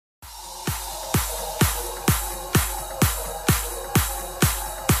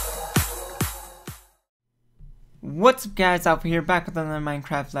What's up guys, Alpha here, back with another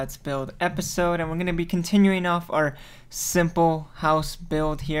Minecraft Let's Build episode, and we're going to be continuing off our simple house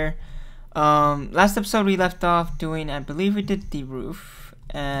build here. Last episode we left off doing, I believe we did the roof,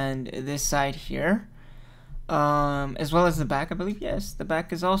 and this side here, as well as the back, I believe, yes, the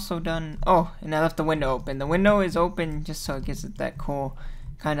back is also done. Oh, and I left the window open. The window is open just so it gives it that cool,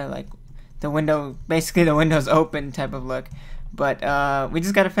 kind of like the window, basically the window's open type of look. But we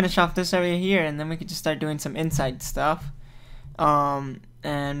just gotta finish off this area here, and then we could just start doing some inside stuff.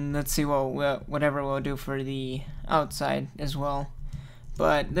 And let's see whatever we'll do for the outside as well.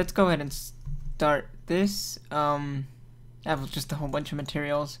 But let's go ahead and start this. I have just a whole bunch of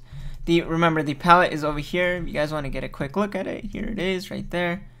materials. Remember, the palette is over here. If you guys want to get a quick look at it, here it is, right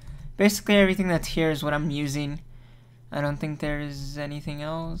there. Basically, everything that's here is what I'm using. I don't think there is anything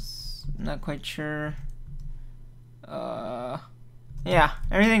else. I'm not quite sure. Yeah,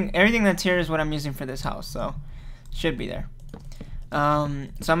 everything that's here is what I'm using for this house, so should be there. So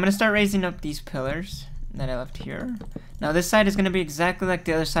I'm gonna start raising up these pillars that I left here. Now this side is gonna be exactly like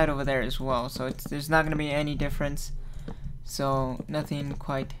the other side over there as well, so there's not gonna be any difference. So nothing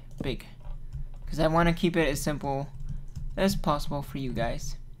quite big, because I want to keep it as simple as possible for you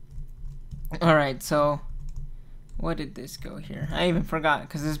guys. All right, so what did this go here? I even forgot,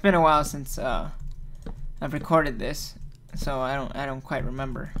 because it's been a while since I've recorded this, so I don't quite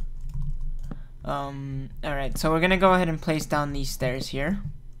remember. Alright, so we're gonna go ahead and place down these stairs here.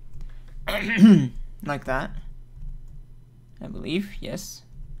 Like that. I believe, yes.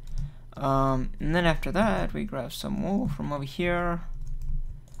 And then after that, we grab some wool from over here.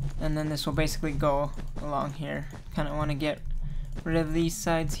 And then this will basically go along here. Kinda wanna get rid of these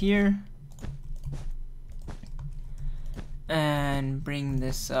sides here. And bring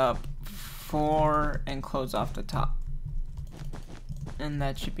this up and close off the top, and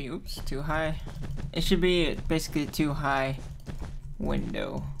that should be, oops, too high. It should be basically a too high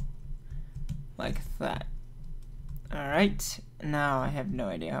window like that. Alright, now I have no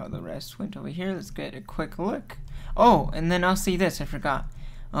idea how the rest went over here. Let's get a quick look. Oh, and then I'll see this, I forgot.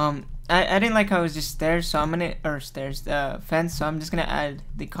 I didn't like how it was just stairs, so I'm gonna, fence, so I'm just gonna add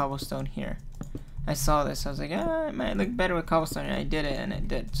the cobblestone here. I saw this, I was like, it might look better with cobblestone, and I did it, and it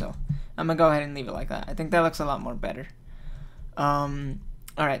did, so I'm gonna go ahead and leave it like that. I think that looks a lot more better.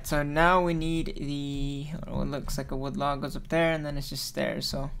 Alright, so now we need what looks like a wood log goes up there, and then it's just stairs,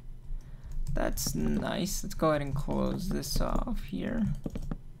 so that's nice. Let's go ahead and close this off here.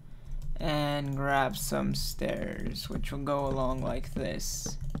 And grab some stairs, which will go along like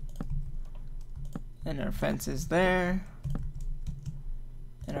this. And our fence is there.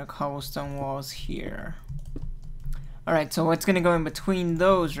 And our cobblestone walls here. Alright, so what's gonna go in between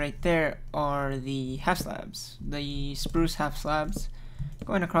those right there are the half slabs. The spruce half slabs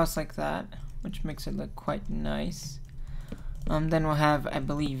going across like that, which makes it look quite nice. Then we'll have, I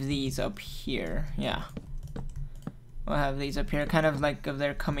believe, these up here. Yeah. We'll have these up here, kind of like if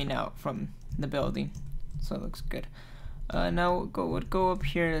they're coming out from the building. So it looks good. Now we'll go up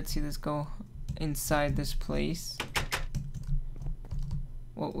here. Let's see, let's go inside this place.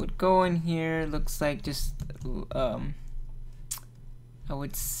 What would go in here looks like just I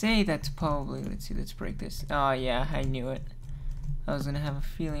would say that's probably, let's see, let's break this. Oh yeah, I knew it. I was gonna have a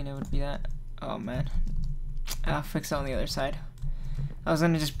feeling it would be that. Oh man, I'll fix it on the other side. I was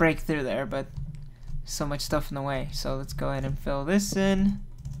gonna just break through there, but so much stuff in the way. So let's go ahead and fill this in,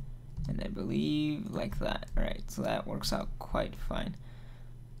 and I believe like that. Alright, so that works out quite fine.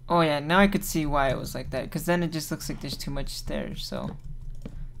 Oh yeah, now I could see why it was like that, because then it just looks like there's too much stairs. So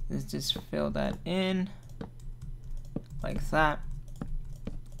let's just fill that in like that,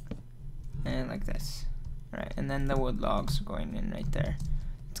 and like this. Alright, and then the wood logs are going in right there.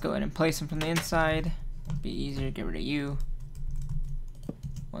 Let's go ahead and place them from the inside. Be easier to get rid of you.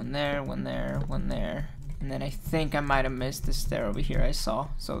 One there, one there, one there. And then I think I might have missed the stair over here I saw.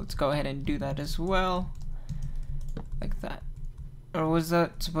 So let's go ahead and do that as well. Like that. Or was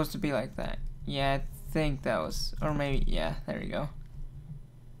that supposed to be like that? Yeah, I think that was, or maybe, yeah, there we go.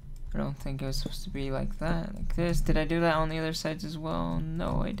 I don't think it was supposed to be like that, like this. Did I do that on the other sides as well?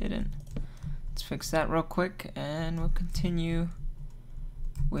 No, I didn't. Let's fix that real quick, and we'll continue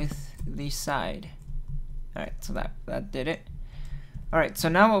with the side. Alright, so that did it. Alright, so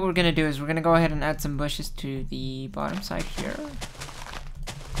now what we're gonna do is we're gonna go ahead and add some bushes to the bottom side here.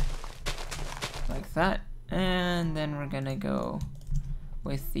 Like that. And then we're gonna go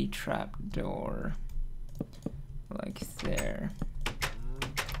with the trap door. Like there.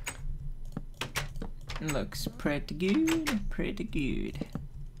 Looks pretty good, pretty good.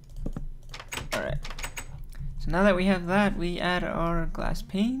 Alright. So now that we have that, we add our glass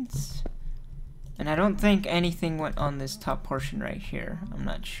panes. And I don't think anything went on this top portion right here. I'm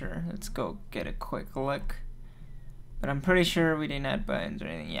not sure. Let's go get a quick look. But I'm pretty sure we didn't add buttons or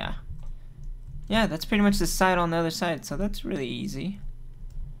anything. Yeah. Yeah, that's pretty much the side on the other side. So that's really easy.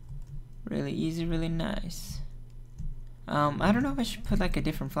 Really easy, really nice. I don't know if I should put like a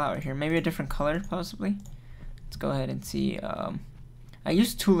different flower here. Maybe a different color, possibly. Let's go ahead and see. I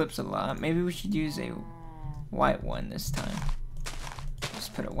use tulips a lot. Maybe we should use a white one this time.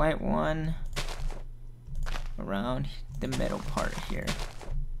 Just put a white one around the middle part here.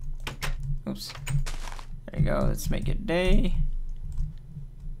 Oops. There you go. Let's make it day.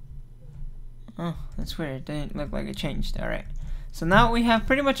 Oh, that's weird. It didn't look like it changed. Alright. So now we have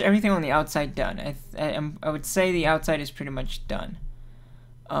pretty much everything on the outside done. I would say the outside is pretty much done.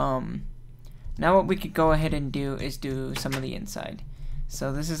 Now what we could go ahead and do is do some of the inside.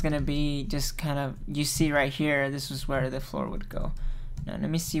 So this is going to be just kind of, you see right here, this is where the floor would go. Now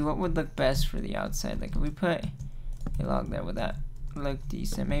let me see what would look best for the outside. Like if we put a log there, would that look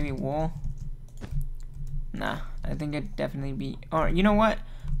decent? Maybe wool? Nah, I think it'd definitely be, or you know what?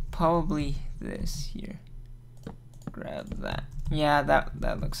 Probably this here. Grab that. Yeah,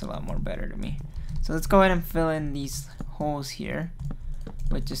 that looks a lot more better to me. So let's go ahead and fill in these holes here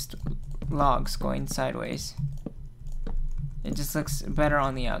with just logs going sideways. It just looks better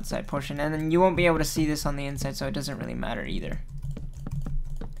on the outside portion, and then you won't be able to see this on the inside, so it doesn't really matter either.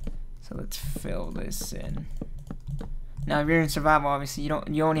 So let's fill this in. Now if you're in survival, obviously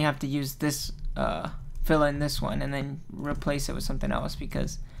you only have to use this fill in this one and then replace it with something else,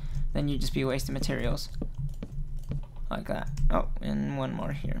 because then you'd just be wasting materials. Like that. Oh, and one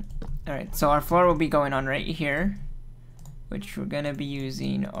more here. Alright, so our floor will be going on right here, which we're gonna be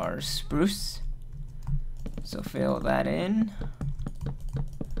using our spruce. So fill that in.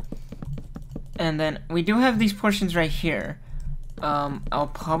 And then we do have these portions right here.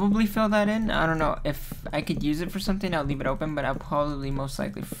 I'll probably fill that in. I don't know if I could use it for something. I'll leave it open, but I'll probably most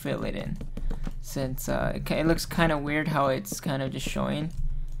likely fill it in, since it looks kind of weird how it's kind of just showing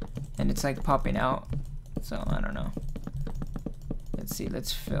and it's like popping out. So I don't know. Let's see,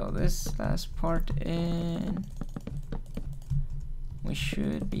 let's fill this last part in. We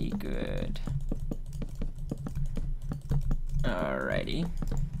should be good. Alrighty.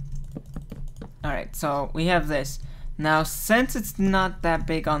 Alright, so we have this. Now, since it's not that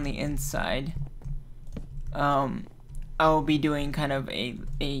big on the inside, I'll be doing kind of a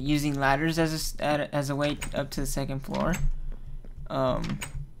using ladders as a way up to the second floor.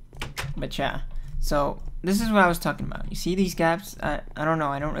 But yeah, so this is what I was talking about. You see these gaps? I don't know.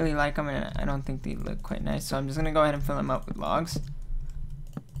 I don't really like them, and I don't think they look quite nice. So I'm just gonna go ahead and fill them up with logs.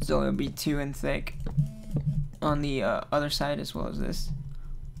 So it'll be 2 in thick on the other side as well as this.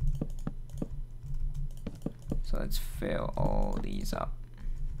 So let's fill all these up.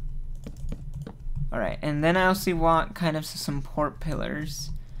 Alright, and then I also want kind of some support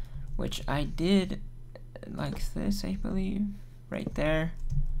pillars, which I did like this, I believe, right there.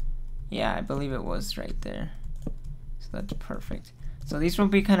 Yeah, I believe it was right there. So that's perfect. So these will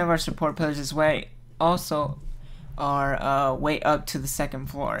be kind of our support pillars this way. Also, our way up to the second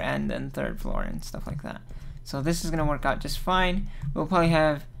floor and then third floor and stuff like that. So this is gonna work out just fine. We'll probably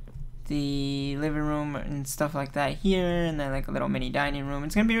have the living room and stuff like that here, and then like a little mini dining room.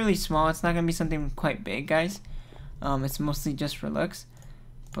 It's gonna be really small. It's not gonna be something quite big, guys. It's mostly just for looks,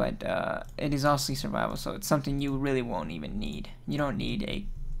 but it is also survival, so it's something you really won't even need. You don't need a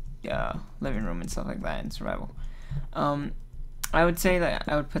living room and stuff like that in survival. I would say that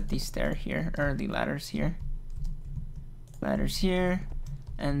I would put the stair here, or the ladders here. Ladders here,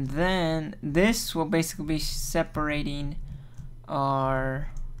 and then this will basically be separating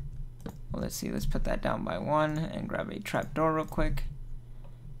our, well, let's see, let's put that down by 1 and grab a trapdoor real quick.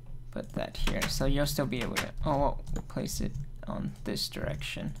 Put that here, so you'll still be able to, we'll place it on this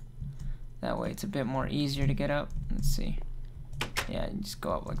direction. That way it's a bit more easier to get up. Let's see. Yeah, you just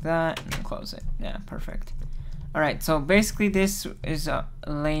go up like that and then close it. Yeah, perfect. Alright, so basically this is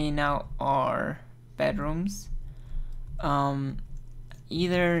laying out our bedrooms.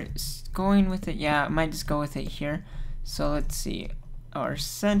 Either going with it, yeah, I might just go with it here. So let's see. Our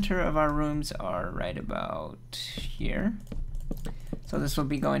center of our rooms are right about here. So this will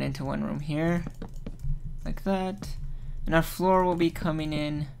be going into one room here, like that. And our floor will be coming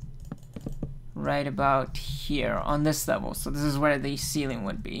in right about here on this level. So this is where the ceiling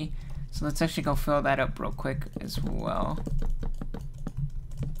would be. So let's actually go fill that up real quick as well.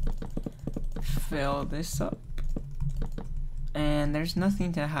 Fill this up. And there's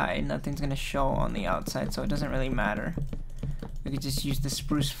nothing to hide. Nothing's gonna show on the outside, so it doesn't really matter. We could just use the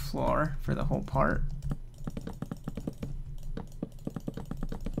spruce floor for the whole part.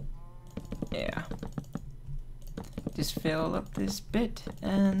 Yeah. fill up this bit,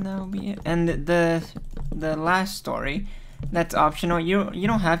 and that'll be it. And the last story, that's optional. You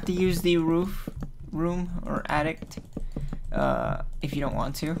don't have to use the roof room or attic if you don't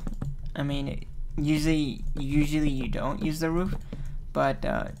want to. I mean, usually you don't use the roof, but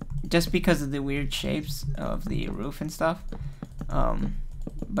just because of the weird shapes of the roof and stuff.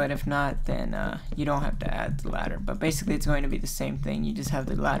 But if not, then you don't have to add the ladder. But basically, it's going to be the same thing. You just have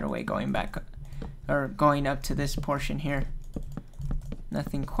the ladder way going back, or going up to this portion here.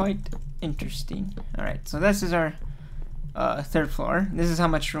 Nothing quite interesting. Alright, so this is our third floor. This is how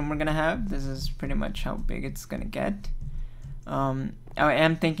much room we're gonna have. This is pretty much how big it's gonna get. I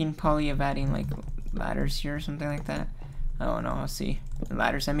am thinking probably of adding like ladders here or something like that. I don't know, I'll see.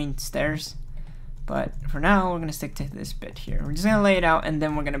 Ladders, I mean stairs. But for now, we're gonna stick to this bit here. We're just gonna lay it out, and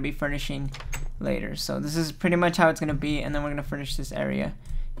then we're gonna be furnishing later. So this is pretty much how it's gonna be, and then we're gonna furnish this area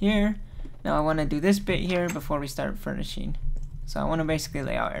here. Now I wanna do this bit here before we start furnishing. So I wanna basically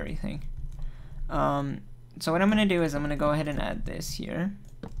lay out everything. So what I'm gonna do is I'm gonna go ahead and add this here.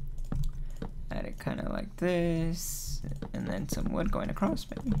 Add it kinda like this, and then some wood going across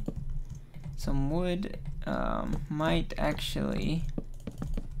maybe. Some wood might actually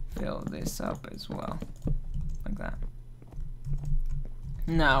fill this up as well, like that.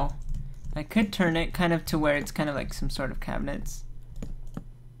 Now, I could turn it kind of to where it's kind of like some sort of cabinets,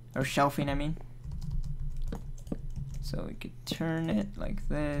 or shelving, I mean. So we could turn it like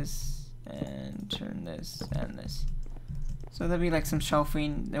this, and turn this and this. So there'll be like some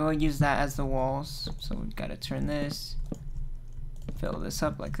shelving. Then we'll use that as the walls. So we've got to turn this, fill this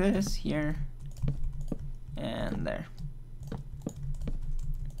up like this here, and there.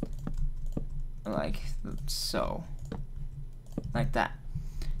 Like so. Like that.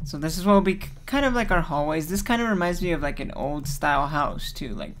 So this is what will be kind of like our hallways. This kind of reminds me of like an old style house too,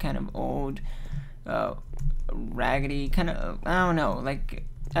 like kind of old, raggedy, kind of, I don't know, like,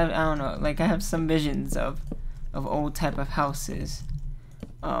 I don't know, like I have some visions of old type of houses,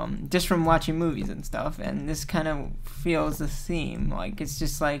 just from watching movies and stuff, and this kind of feels the theme. Like it's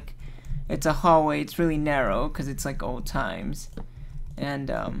just like, it's a hallway, it's really narrow because it's like old times,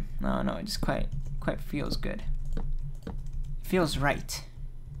 and I don't know, it just quite feels good. It feels right,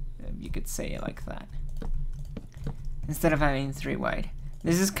 you could say it like that, instead of having 3 wide.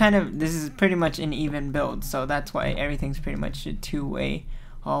 This is pretty much an even build, so that's why everything's pretty much a 2-way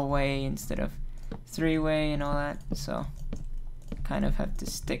hallway instead of 3-way and all that. So kind of have to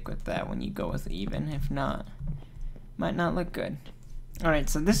stick with that when you go with even. If not, might not look good. Alright,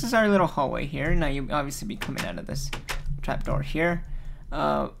 so this is our little hallway here. Now you'll obviously be coming out of this trapdoor here.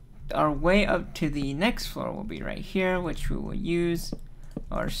 Our way up to the next floor will be right here, which we will use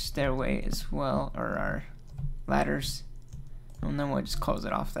our stairway as well, or our ladders. And then we'll just close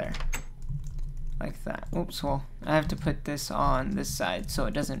it off there. Like that. Oops, well, I have to put this on this side so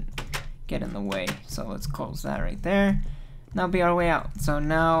it doesn't get in the way. So let's close that right there. And that'll be our way out. So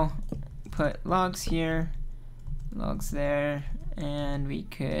now put logs here, logs there, and we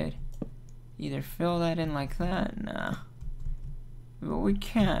could either fill that in like that. Nah. Well, we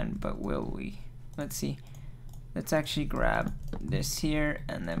can, but will we? Let's see. Let's actually grab this here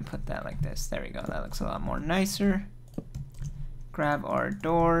and then put that like this. There we go. That looks a lot more nicer. Grab our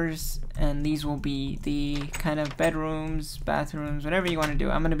doors, and these will be the kind of bedrooms, bathrooms, whatever you want to do.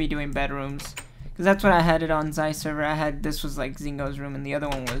 I'm going to be doing bedrooms because that's what I had it on Zai server. This was like Zingo's room, and the other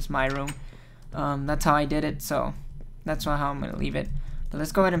one was my room. That's how I did it, so that's how I'm going to leave it. But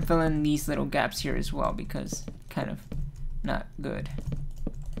let's go ahead and fill in these little gaps here as well, because kind of not good.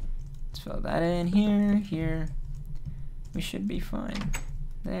 Let's fill that in here, here. We should be fine.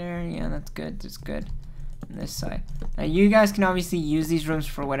 There, yeah, that's good, that's good. On this side. Now you guys can obviously use these rooms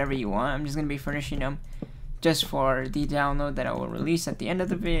for whatever you want. I'm just gonna be furnishing them just for the download that I will release at the end of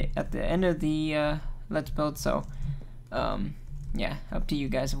the Let's Build. So yeah, up to you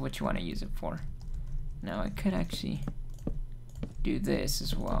guys of what you want to use it for. Now I could actually do this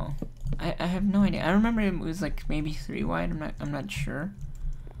as well. I have no idea. I remember it was like maybe 3 wide. I'm not sure.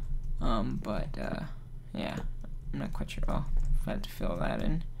 But yeah, I'm not quite sure. Oh, if I have to fill that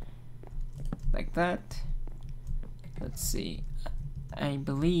in like that. Let's see. I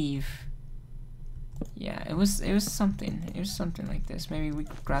believe, yeah, it was something. It was something like this. Maybe we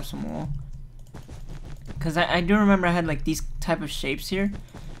could grab some wool. Cause I do remember I had like these type of shapes here,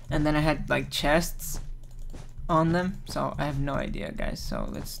 and then I had like chests on them. So I have no idea, guys. So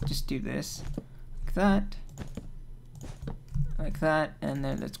let's just do this like that, and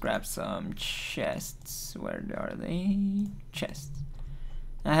then let's grab some chests. Where are they? Chests.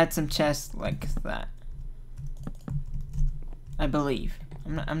 I had some chests like that, I believe.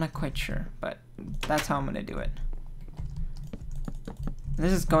 I'm not quite sure, but that's how I'm gonna do it.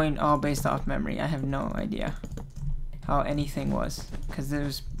 This is going all based off memory. I have no idea how anything was, because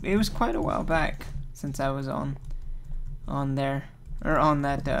it was quite a while back since I was on there, or on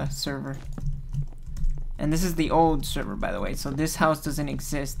that server. And this is the old server, by the way, so this house doesn't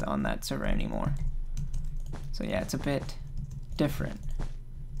exist on that server anymore. So yeah, it's a bit different.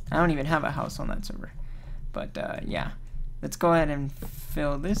 I don't even have a house on that server. But yeah, let's go ahead and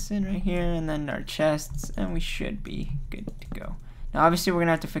fill this in right here, and then our chests, and we should be good to go. Now obviously we're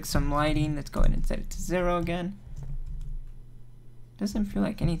gonna have to fix some lighting. Let's go ahead and set it to 0 again. Doesn't feel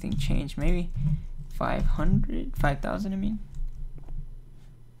like anything changed. Maybe 5,000 I mean.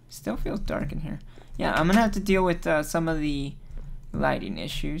 Still feels dark in here. Yeah, I'm gonna have to deal with some of the lighting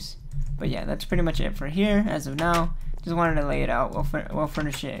issues. But yeah, that's pretty much it for here as of now. Just wanted to lay it out. We'll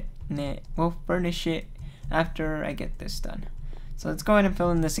furnish it. We'll furnish it after I get this done. So let's go ahead and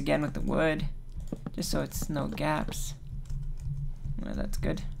fill in this again with the wood, just so it's no gaps. Well, that's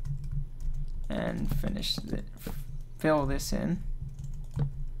good. And fill this in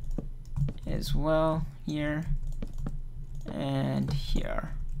as well here and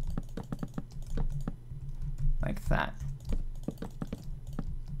here, like that.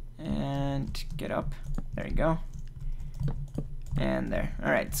 And get up. There you go. And there.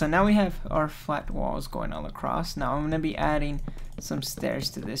 Alright, so now we have our flat walls going all across. Now I'm going to be adding some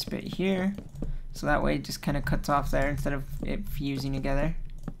stairs to this bit here, so that way it just kind of cuts off there instead of it fusing together.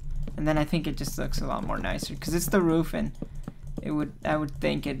 And then I think it just looks a lot more nicer, because it's the roof, and I would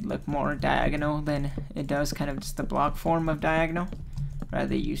think it'd look more diagonal than it does kind of just the block form of diagonal.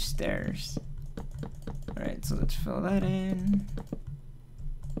 Rather use stairs. Alright, so let's fill that in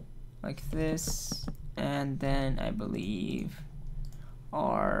like this, and then I believe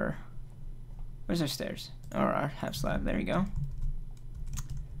where's our stairs? Or our half slab, there you go.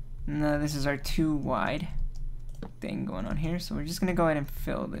 Now this is our 2 wide thing going on here, so we're just gonna go ahead and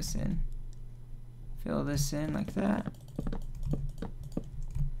fill this in. Fill this in like that.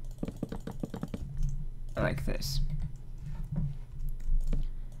 Like this.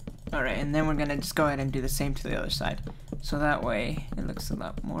 Alright, and then we're gonna just go ahead and do the same to the other side. So that way it looks a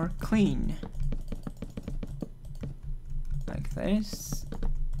lot more clean. Like this.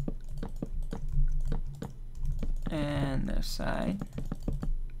 And this side.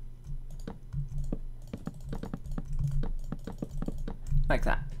 Like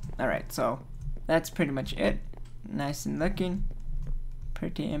that. Alright, so that's pretty much it. Nice and looking.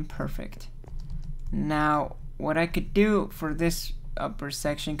 Pretty and perfect. Now, what I could do for this upper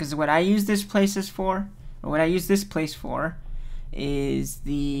section, because what I use this place for is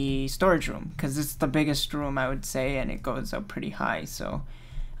the storage room, because it's the biggest room, I would say, and it goes up pretty high, so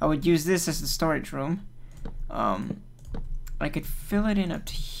I would use this as the storage room. I could fill it in up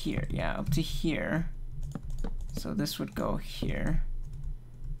to here. Yeah, up to here. So this would go here,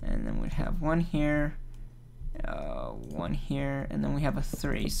 and then we'd have one here, one here, and then we have a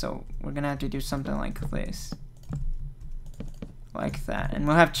 3, so we're gonna have to do something like this, like that, and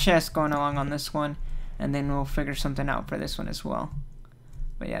we'll have chests going along on this one, and then we'll figure something out for this one as well.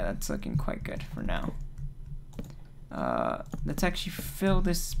 But yeah, that's looking quite good for now. Let's actually fill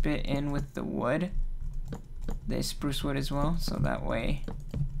this bit in with the wood, the spruce wood as well, so that way,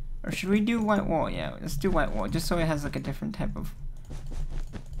 or should we do white wall? Yeah, let's do white wall, just so it has like a different type of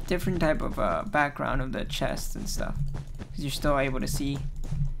background of the chest and stuff, because you're still able to see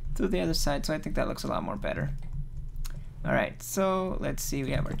through the other side, so I think that looks a lot more better. Alright, so let's see,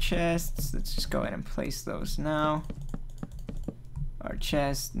 we have our chests. Let's just go ahead and place those now. Our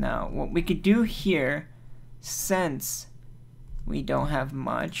chest. Now, what we could do here, since we don't have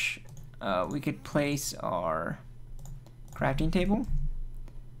much, we could place our crafting table.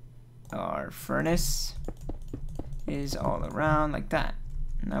 Our furnace is all around like that.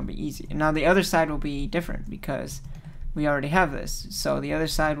 And that'll be easy. And now the other side will be different because we already have this. So the other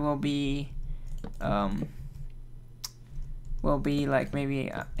side will be like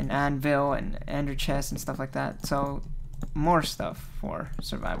maybe an anvil and ender chest and stuff like that. So more stuff for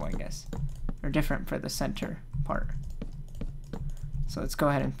survival, I guess, or different for the center part. So let's go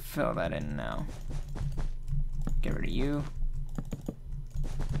ahead and fill that in now. Get rid of you.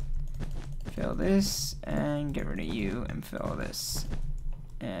 Fill this and get rid of you and fill this.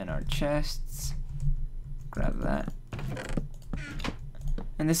 And our chests. Grab that.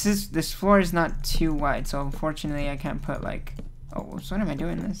 And this floor is not too wide, so unfortunately I can't put like, oh, whoops, what am I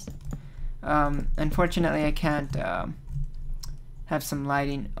doing this? Unfortunately I can't have some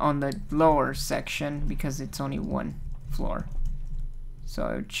lighting on the lower section because it's only one floor. So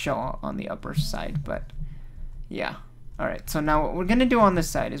it would show on the upper side, but yeah. Alright, so now what we're gonna do on this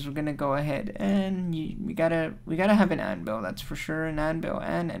side is we're gonna go ahead and we gotta have an anvil, that's for sure, an anvil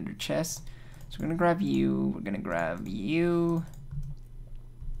and ender chest. So we're gonna grab you, we're gonna grab you,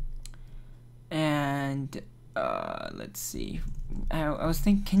 and let's see. I was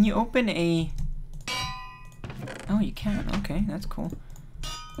thinking, can you open a? Oh, you can. Okay, that's cool.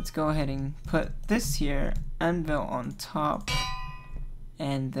 Let's go ahead and put this here, anvil on top,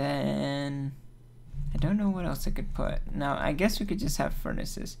 and then I don't know what else I could put. Now, I guess we could just have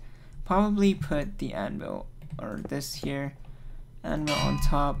furnaces. Probably put the anvil, or this here, anvil on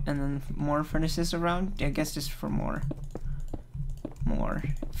top, and then more furnaces around. I guess just for more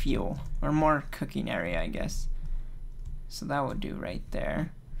fuel, or more cooking area, I guess. So that would do right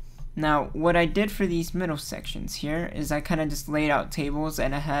there. Now, what I did for these middle sections here is I kind of just laid out tables,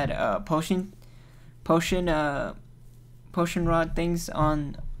 and I had potion rod things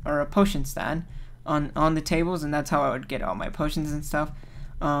on, or a potion stand on the tables, and that's how I would get all my potions and stuff.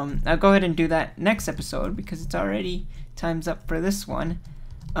 I'll go ahead and do that next episode because it's already time's up for this one.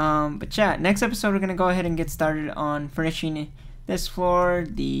 But yeah, next episode we're gonna go ahead and get started on furnishing this floor,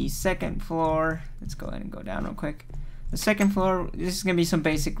 the second floor. Let's go ahead and go down real quick. The second floor, this is gonna be some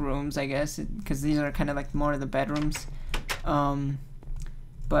basic rooms, I guess, because these are kind of like more of the bedrooms. Yeah,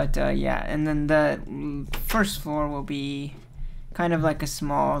 and then the first floor will be kind of like a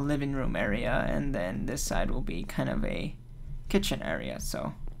small living room area, and then this side will be kind of a kitchen area,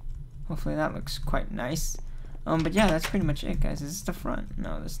 so hopefully that looks quite nice. But yeah, that's pretty much it, guys. Is this the front?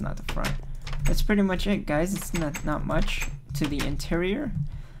 No, that's not the front. That's pretty much it, guys. It's not much to the interior,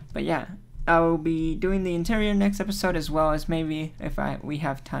 but yeah, I will be doing the interior next episode, as well as maybe if we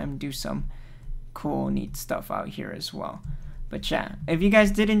have time, do some cool neat stuff out here as well. But yeah, if you guys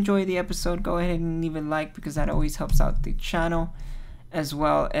did enjoy the episode, go ahead and leave a like, because that always helps out the channel, as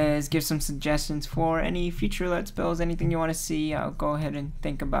well as give some suggestions for any future Let's Builds, anything you want to see. I'll go ahead and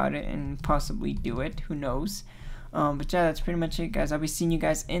think about it and possibly do it, who knows. But yeah, that's pretty much it, guys. I'll be seeing you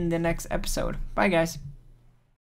guys in the next episode. Bye, guys.